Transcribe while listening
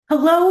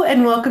Hello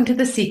and welcome to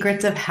the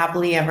Secrets of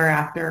Happily Ever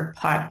After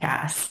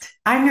podcast.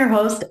 I'm your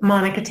host,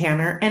 Monica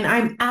Tanner, and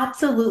I'm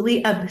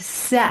absolutely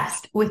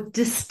obsessed with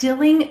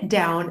distilling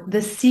down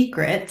the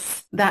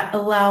secrets that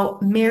allow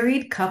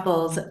married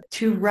couples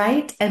to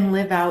write and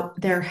live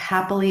out their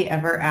happily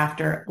ever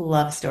after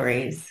love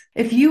stories.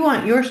 If you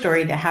want your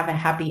story to have a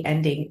happy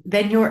ending,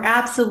 then you're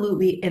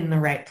absolutely in the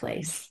right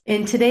place.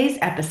 In today's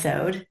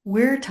episode,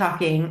 we're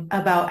talking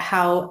about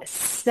how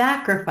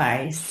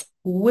sacrifice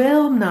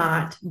will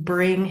not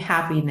bring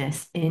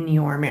happiness in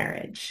your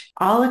marriage.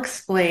 I'll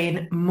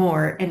explain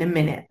more in a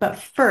minute, but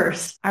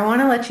first, I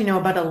want to let you know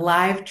about a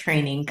live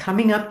training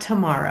coming up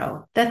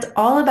tomorrow that's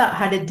all about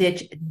how to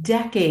ditch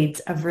decades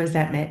of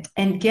resentment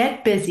and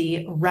get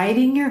busy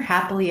writing your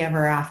happily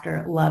ever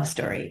after love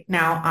story.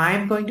 Now,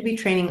 I'm going to be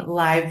training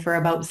live for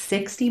about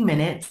 60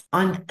 minutes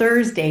on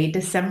Thursday,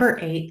 December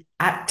 8th,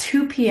 at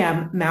 2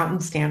 p.m.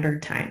 Mountain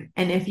Standard Time.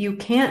 And if you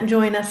can't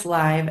join us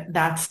live,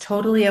 that's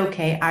totally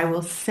okay. I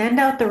will send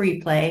out the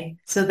replay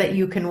so that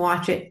you can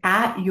watch it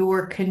at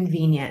your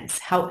convenience.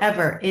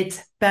 However,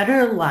 it's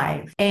better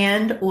live,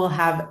 and we'll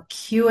have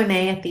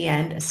Q&A at the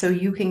end so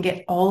you can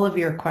get all of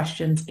your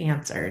questions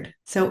answered.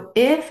 So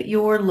if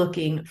you're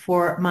looking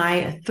for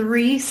my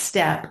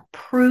 3-step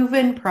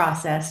proven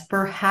process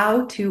for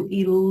how to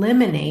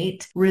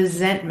eliminate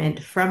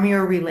resentment from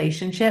your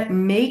relationship,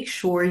 make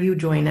sure you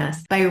join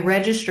us by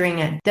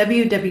registering at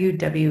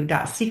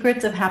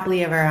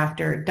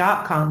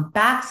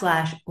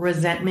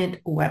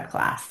www.secretsofhappilyeverafter.com/resentment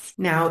webclass.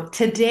 Now,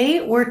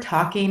 today we're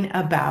talking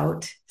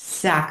about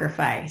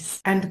sacrifice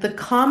and the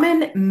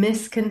common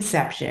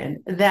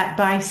misconception that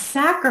by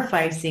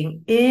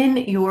sacrificing in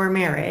your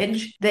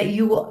marriage that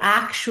you will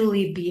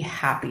actually be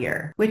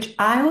happier, which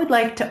I would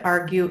like to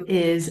argue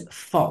is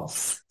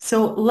false.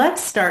 So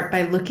let's start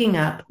by looking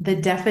up the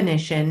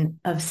definition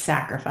of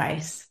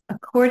sacrifice.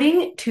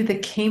 According to the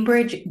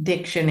Cambridge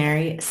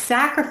Dictionary,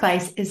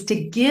 sacrifice is to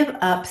give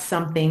up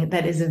something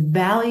that is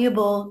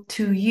valuable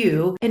to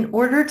you in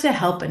order to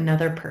help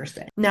another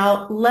person.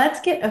 Now,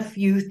 let's get a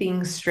few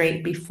things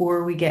straight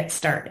before we get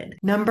started.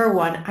 Number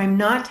one, I'm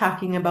not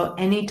talking about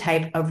any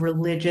type of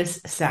religious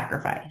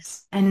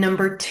sacrifice. And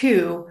number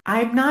two,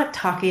 I'm not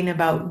talking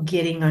about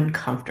getting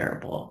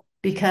uncomfortable,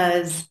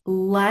 because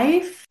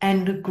life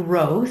and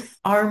growth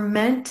are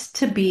meant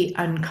to be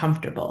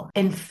uncomfortable.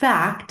 In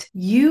fact,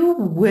 you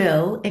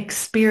will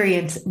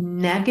experience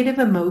negative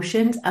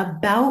emotions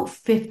about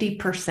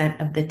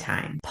 50% of the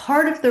time.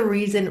 Part of the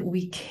reason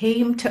we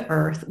came to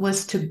Earth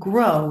was to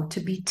grow, to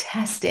be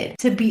tested,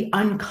 to be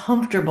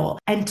uncomfortable,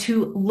 and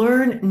to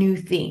learn new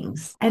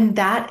things. And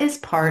that is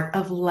part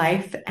of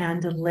life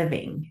and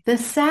living. The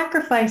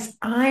sacrifice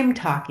I'm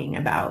talking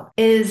about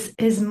is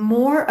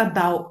more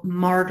about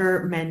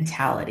martyr mentality.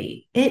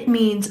 It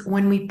means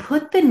when we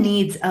put the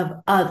needs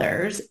of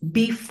others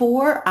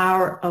before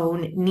our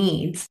own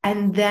needs,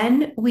 and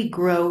then we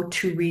grow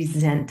to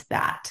resent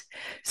that.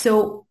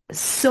 So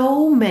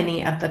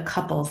many of the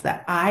couples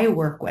that I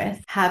work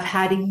with have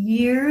had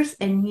years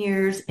and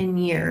years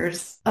and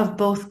years of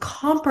both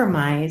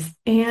compromise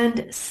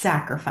and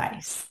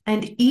sacrifice.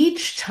 And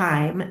each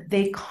time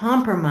they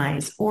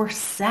compromise or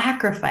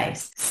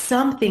sacrifice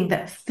something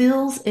that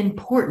feels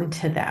important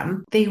to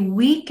them, they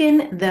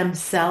weaken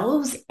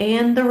themselves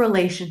and the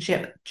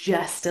relationship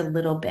just a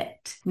little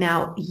bit.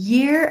 Now,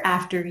 year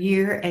after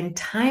year and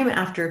time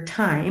after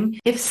time,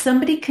 if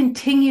somebody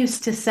continues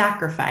to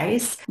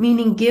sacrifice,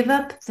 meaning give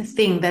up the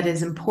thing that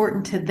is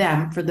important to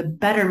them for the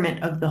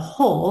betterment of the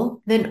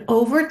whole, then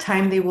over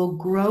time they will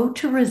grow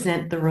to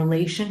resent the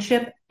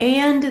relationship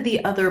and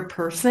the other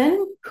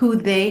person who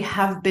they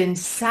have been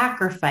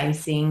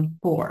sacrificing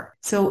for.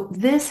 So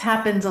this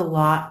happens a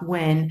lot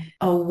when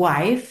a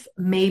wife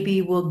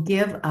maybe will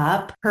give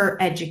up her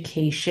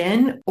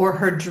education or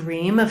her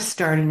dream of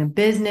starting a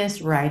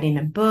business, writing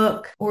a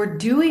book, or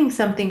doing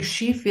something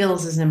she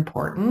feels is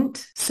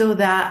important so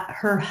that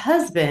her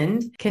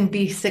husband can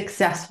be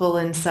successful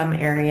in some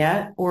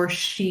area, or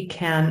she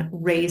can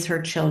raise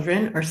her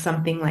children or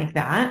something like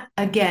that.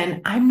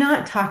 Again, I'm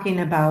not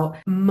talking about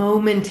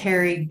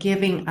momentary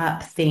giving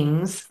up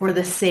things for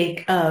the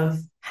sake of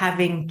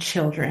having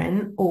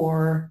children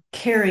or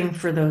caring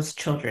for those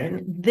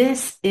children.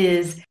 This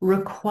is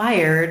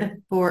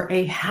required for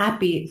a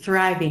happy,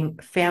 thriving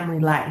family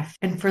life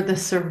and for the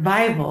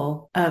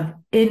survival of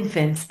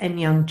infants and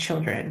young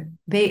children.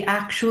 They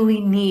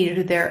actually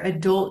need their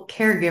adult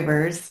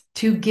caregivers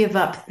to give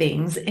up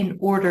things in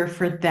order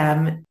for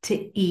them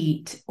to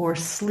eat or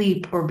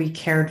sleep or be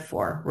cared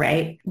for,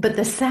 right? But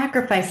the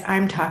sacrifice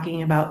I'm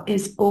talking about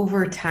is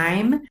over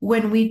time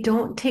when we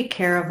don't take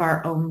care of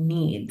our own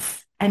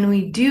needs. And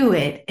we do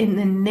it in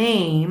the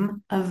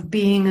name of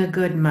being a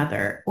good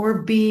mother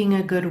or being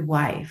a good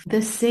wife.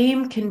 The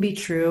same can be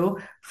true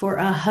for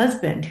a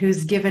husband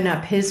who's given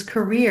up his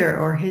career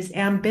or his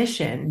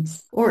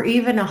ambitions, or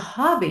even a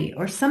hobby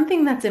or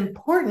something that's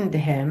important to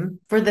him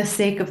for the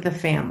sake of the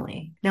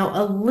family. Now,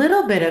 a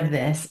little bit of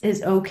this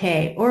is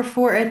okay, or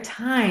for a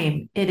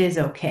time, it is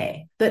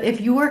okay. But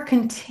if you are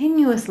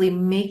continuously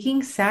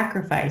making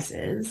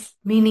sacrifices,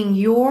 meaning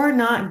you're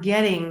not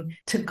getting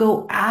to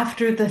go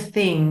after the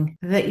thing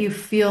that you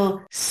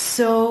feel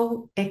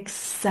so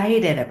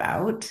excited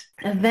about,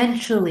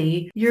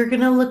 eventually you're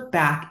going to look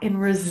back and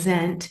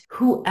resent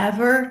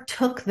whoever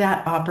took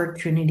that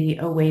opportunity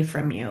away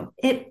from you.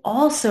 It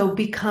also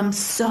becomes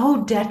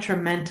so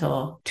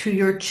detrimental to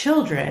your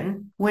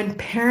children when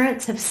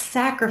parents have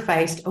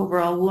sacrificed over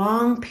a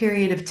long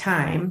period of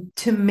time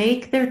to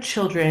make their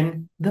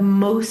children the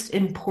most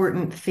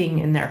important thing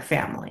in their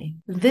family.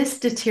 This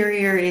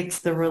deteriorates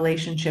the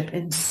relationship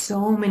in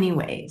so many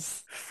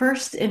ways.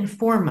 First and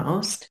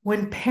foremost,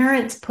 when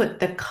parents put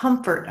the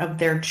comfort of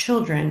their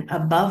children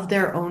above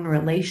their own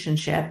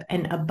relationship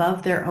and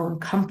above their own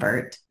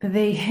comfort,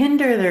 they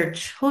hinder their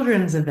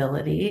children's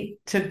ability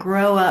to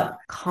grow up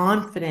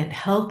confident,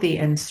 healthy,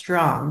 and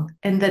strong,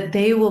 and that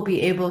they will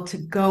be able to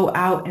go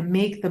out and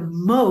make the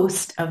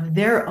most of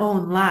their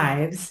own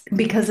lives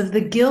because of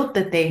the guilt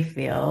that they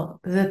feel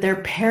that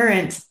their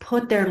parents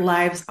put their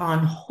lives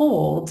on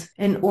hold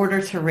in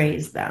order to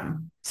raise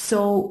them.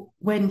 So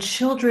when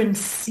children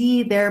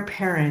see their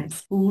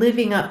parents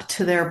living up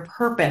to their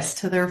purpose,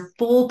 to their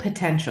full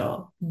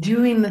potential,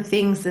 doing the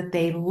things that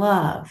they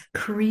love,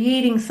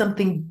 creating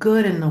something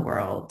good in the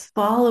world,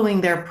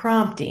 following their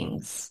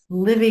promptings,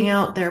 living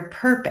out their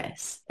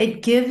purpose,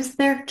 it gives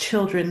their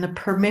children the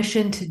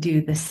permission to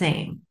do the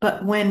same.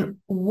 But when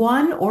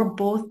one or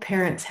both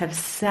parents have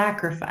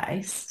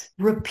sacrificed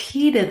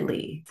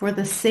repeatedly for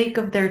the sake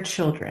of their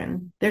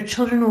children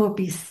will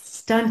be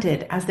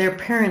stunted as their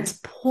parents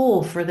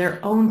pull for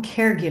their own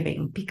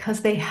caregiving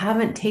because they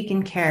haven't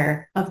taken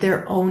care of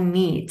their own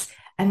needs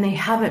and they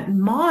haven't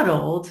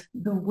modeled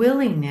the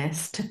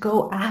willingness to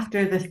go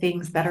after the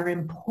things that are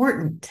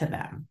important to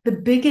them. The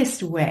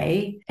biggest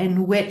way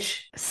in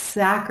which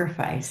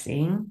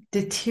sacrificing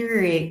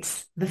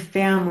deteriorates the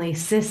family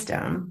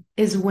system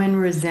is when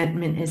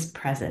resentment is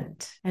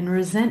present. And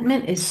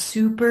resentment is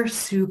super,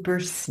 super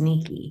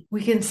sneaky.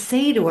 We can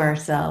say to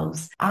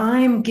ourselves,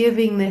 I'm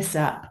giving this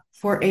up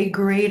for a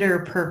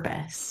greater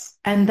purpose.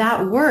 And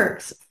that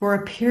works for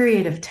a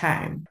period of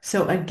time.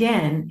 So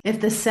again,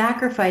 if the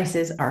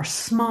sacrifices are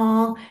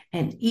small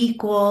and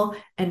equal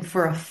and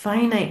for a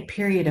finite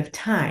period of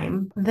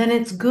time, then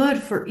it's good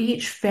for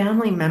each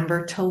family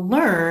member to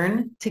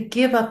learn to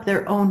give up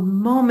their own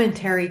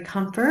momentary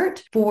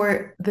comfort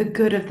for the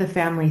good of the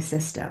family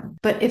system.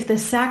 But if the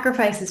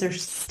sacrifices are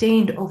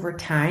sustained over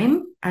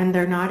time, and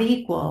they're not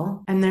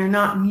equal, and they're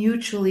not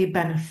mutually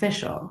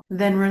beneficial,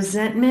 then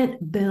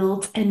resentment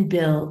builds and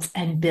builds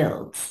and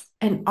builds.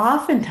 And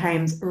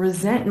oftentimes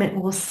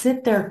resentment will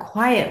sit there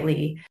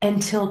quietly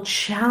until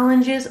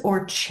challenges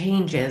or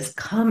changes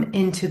come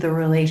into the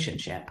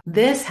relationship.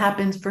 This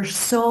happens for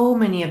so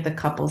many of the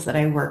couples that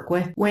I work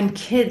with when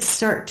kids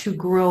start to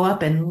grow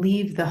up and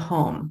leave the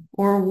home,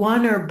 or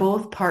one or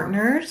both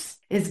partners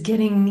is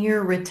getting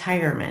near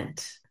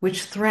retirement,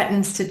 which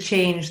threatens to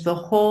change the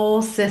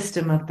whole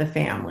system of the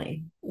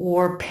family.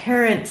 Or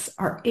parents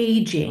are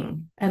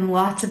aging and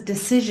lots of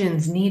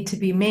decisions need to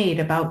be made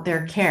about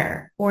their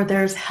care. Or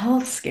there's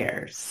health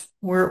scares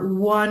where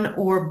one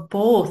or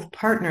both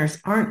partners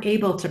aren't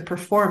able to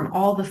perform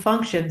all the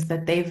functions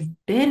that they've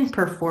been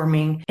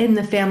performing in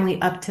the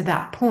family up to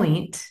that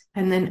point,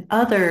 and then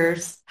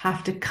others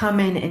have to come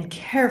in and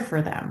care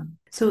for them.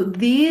 So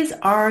these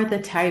are the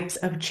types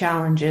of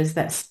challenges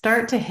that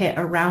start to hit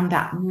around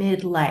that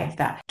midlife,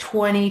 that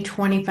 20,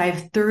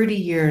 25, 30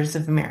 years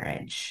of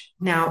marriage.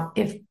 Now,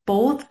 if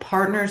both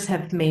partners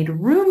have made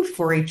room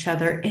for each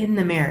other in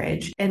the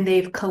marriage and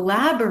they've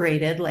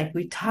collaborated like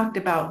we talked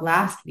about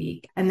last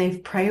week, and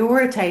they've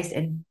prioritized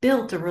and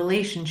built a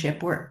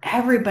relationship where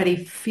everybody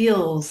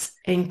feels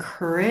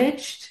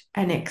encouraged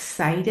and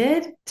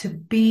excited to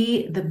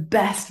be the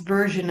best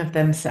version of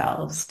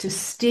themselves, to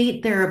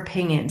state their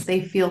opinions.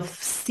 They feel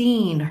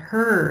seen,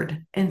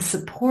 heard, and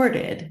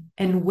supported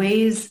in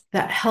ways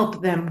that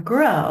help them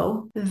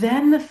grow.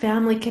 Then the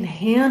family can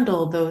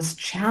handle those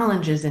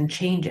challenges and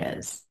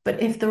changes.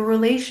 But if the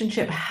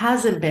relationship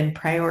hasn't been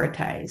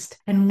prioritized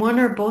and one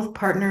or both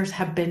partners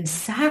have been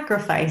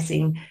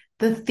sacrificing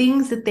the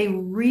things that they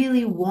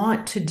really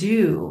want to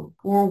do,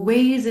 or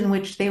ways in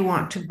which they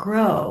want to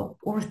grow,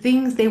 or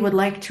things they would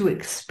like to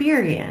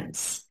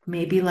experience,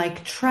 maybe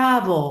like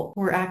travel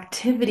or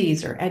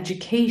activities or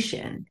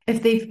education.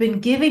 If they've been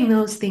giving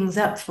those things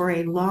up for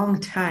a long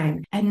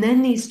time, and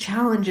then these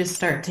challenges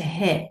start to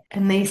hit,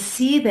 and they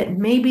see that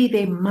maybe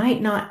they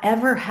might not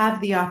ever have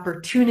the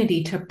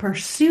opportunity to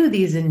pursue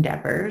these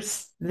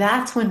endeavors,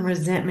 that's when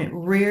resentment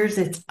rears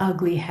its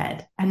ugly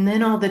head. And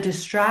then all the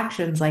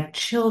distractions like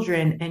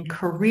children and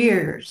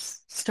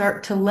careers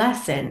start to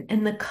lessen,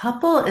 and the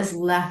couple is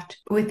left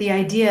with the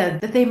idea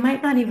that they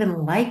might not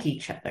even like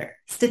each other.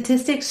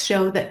 Statistics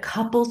show that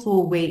couples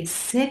will wait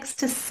 6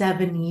 to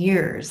 7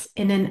 years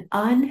in an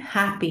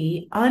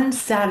unhappy,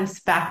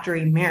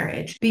 unsatisfactory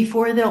marriage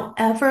before they'll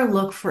ever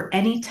look for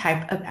any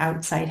type of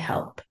outside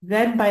help.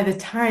 Then by the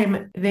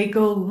time they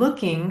go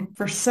looking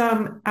for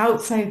some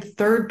outside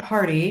third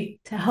party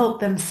to help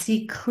them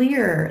see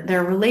clear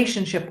their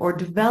relationship or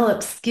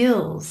develop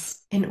skills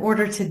in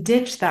order to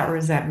ditch that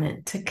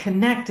resentment, to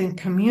connect and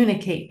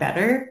communicate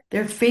better,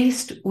 they're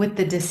faced with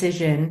the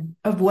decision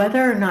of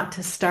whether or not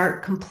to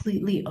start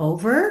completely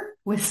over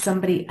with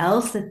somebody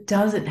else that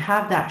doesn't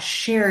have that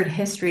shared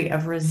history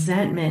of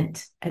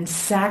resentment and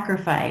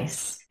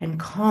sacrifice and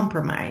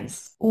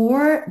compromise,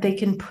 or they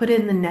can put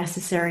in the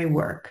necessary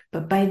work.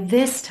 But by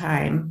this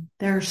time,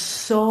 there are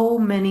so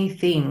many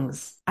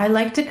things. I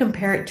like to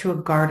compare it to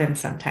a garden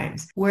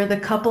sometimes, where the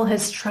couple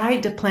has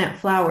tried to plant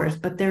flowers,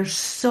 but there's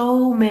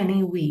so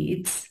many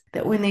weeds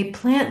that when they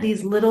plant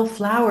these little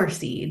flower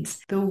seeds,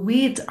 the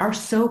weeds are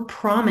so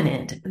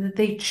prominent that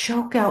they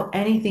choke out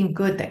anything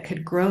good that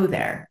could grow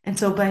there. And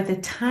so by the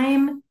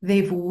time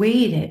they've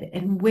waited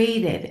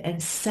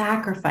and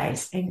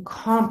sacrificed and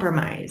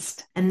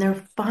compromised, and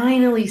they're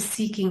finally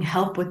seeking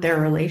help with their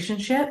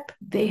relationship,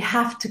 they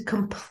have to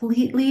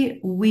completely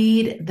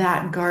weed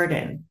that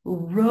garden,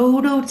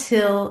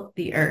 rototill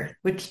the earth,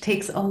 which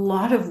takes a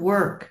lot of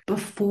work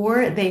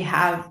before they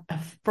have a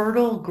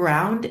fertile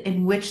ground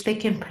in which they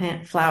can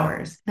plant flowers.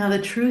 Now,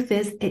 the truth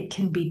is it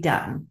can be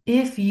done.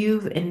 If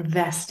you've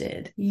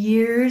invested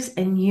years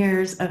and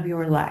years of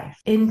your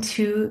life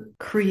into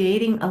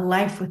creating a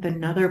life with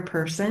another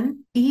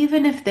person,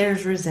 even if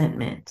there's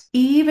resentment,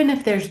 even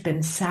if there's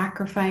been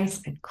sacrifice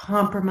and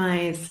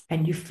compromise,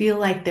 and you feel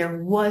like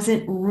there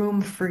wasn't room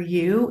for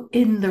you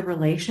in the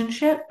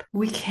relationship,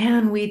 we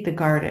can weed the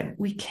garden.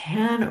 We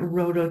can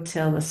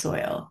rototill the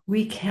soil.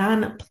 We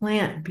can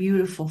plant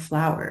beautiful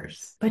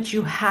flowers, but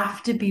you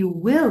have to be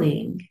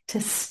willing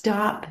to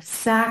stop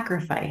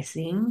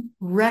sacrificing,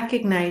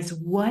 recognize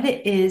what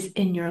it is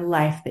in your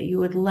life that you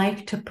would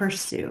like to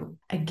pursue.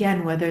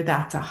 Again, whether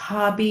that's a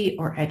hobby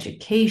or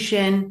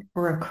education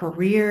or a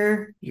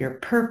career, your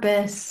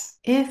purpose.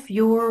 If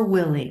you're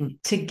willing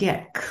to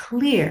get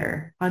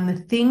clear on the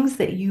things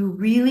that you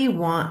really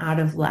want out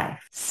of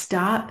life,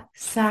 stop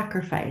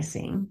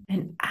sacrificing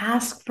and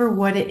ask for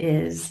what it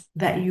is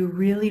that you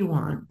really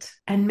want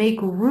and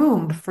make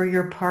room for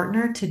your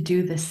partner to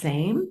do the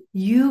same,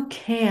 you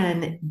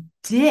can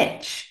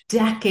ditch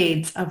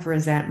decades of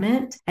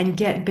resentment and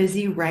get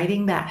busy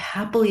writing that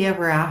happily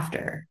ever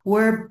after,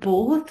 where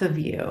both of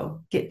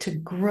you get to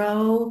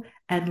grow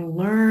and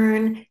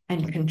learn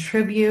and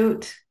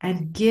contribute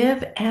and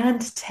give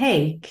and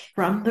take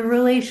from the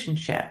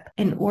relationship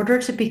in order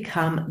to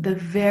become the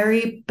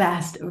very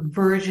best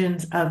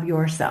versions of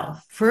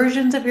yourself.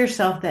 Versions of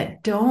yourself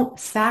that don't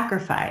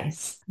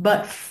sacrifice,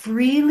 but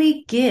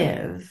freely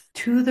give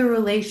to the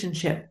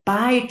relationship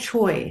by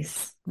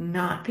choice,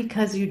 not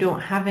because you don't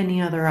have any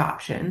other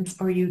options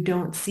or you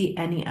don't see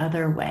any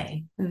other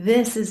way.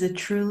 This is a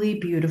truly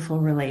beautiful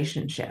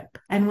relationship.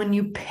 And when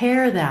you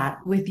pair that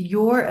with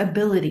your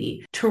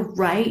ability to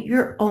write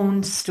your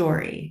own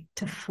story,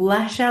 to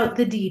flesh out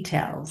the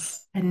details,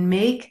 and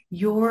make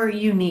your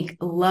unique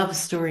love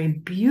story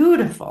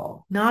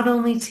beautiful, not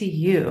only to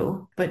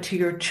you, but to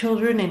your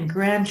children and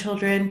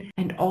grandchildren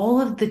and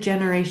all of the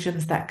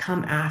generations that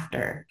come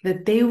after,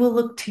 that they will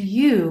look to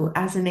you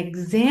as an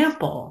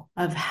example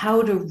of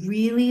how to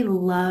really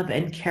love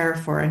and care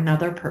for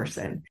another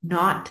person,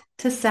 not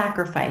to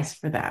sacrifice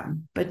for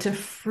them, but to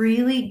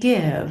freely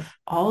give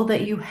all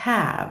that you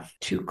have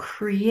to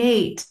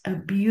create a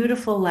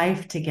beautiful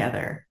life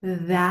together.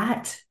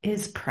 That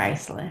is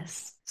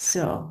priceless.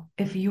 So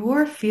if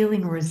you're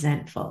feeling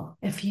resentful,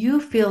 if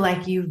you feel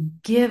like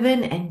you've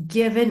given and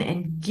given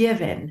and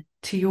given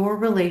to your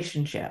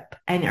relationship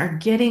and are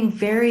getting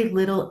very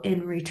little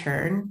in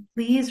return,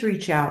 please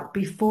reach out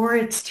before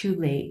it's too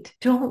late.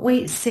 Don't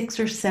wait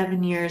 6 or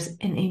 7 years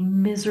in a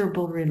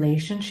miserable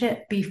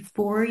relationship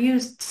before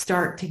you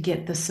start to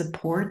get the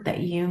support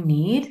that you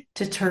need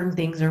to turn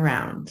things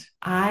around.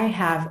 I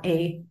have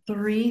a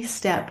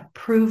 3-step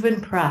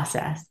proven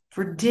process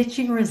for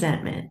ditching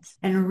resentment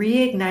and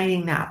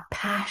reigniting that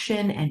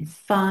passion and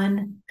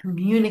fun,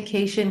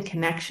 communication,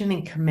 connection,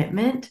 and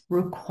commitment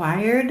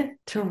required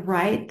to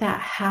write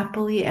that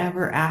happily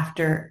ever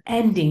after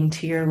ending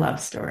to your love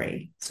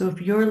story. So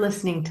if you're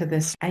listening to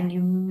this and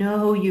you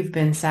know you've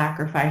been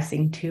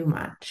sacrificing too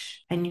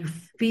much and you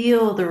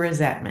feel the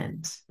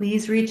resentment,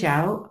 please reach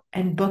out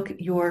and book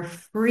your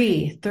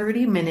free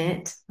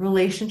 30-minute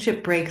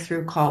relationship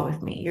breakthrough call with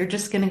me. You're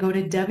just going to go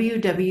to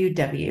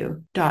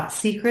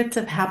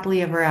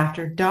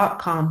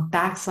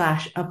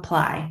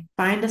www.secretsofhappilyeverafter.com/apply.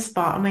 Find a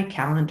spot on my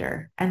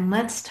calendar and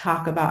let's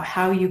talk about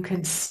how you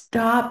can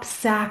stop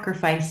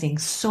sacrificing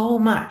so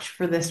much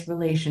for this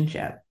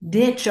relationship.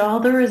 Ditch all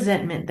the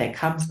resentment that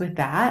comes with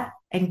that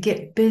and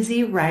get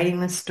busy writing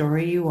the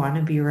story you want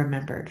to be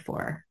remembered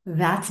for.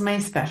 That's my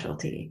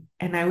specialty,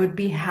 and I would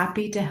be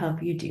happy to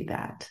help you do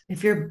that.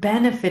 If you're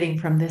benefiting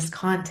from this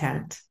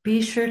content,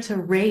 be sure to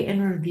rate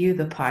and review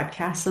the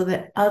podcast so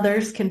that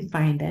others can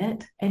find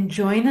it. And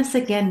join us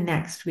again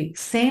next week,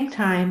 same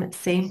time,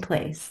 same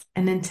place.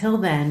 And until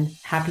then,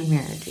 happy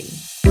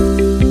marriaging.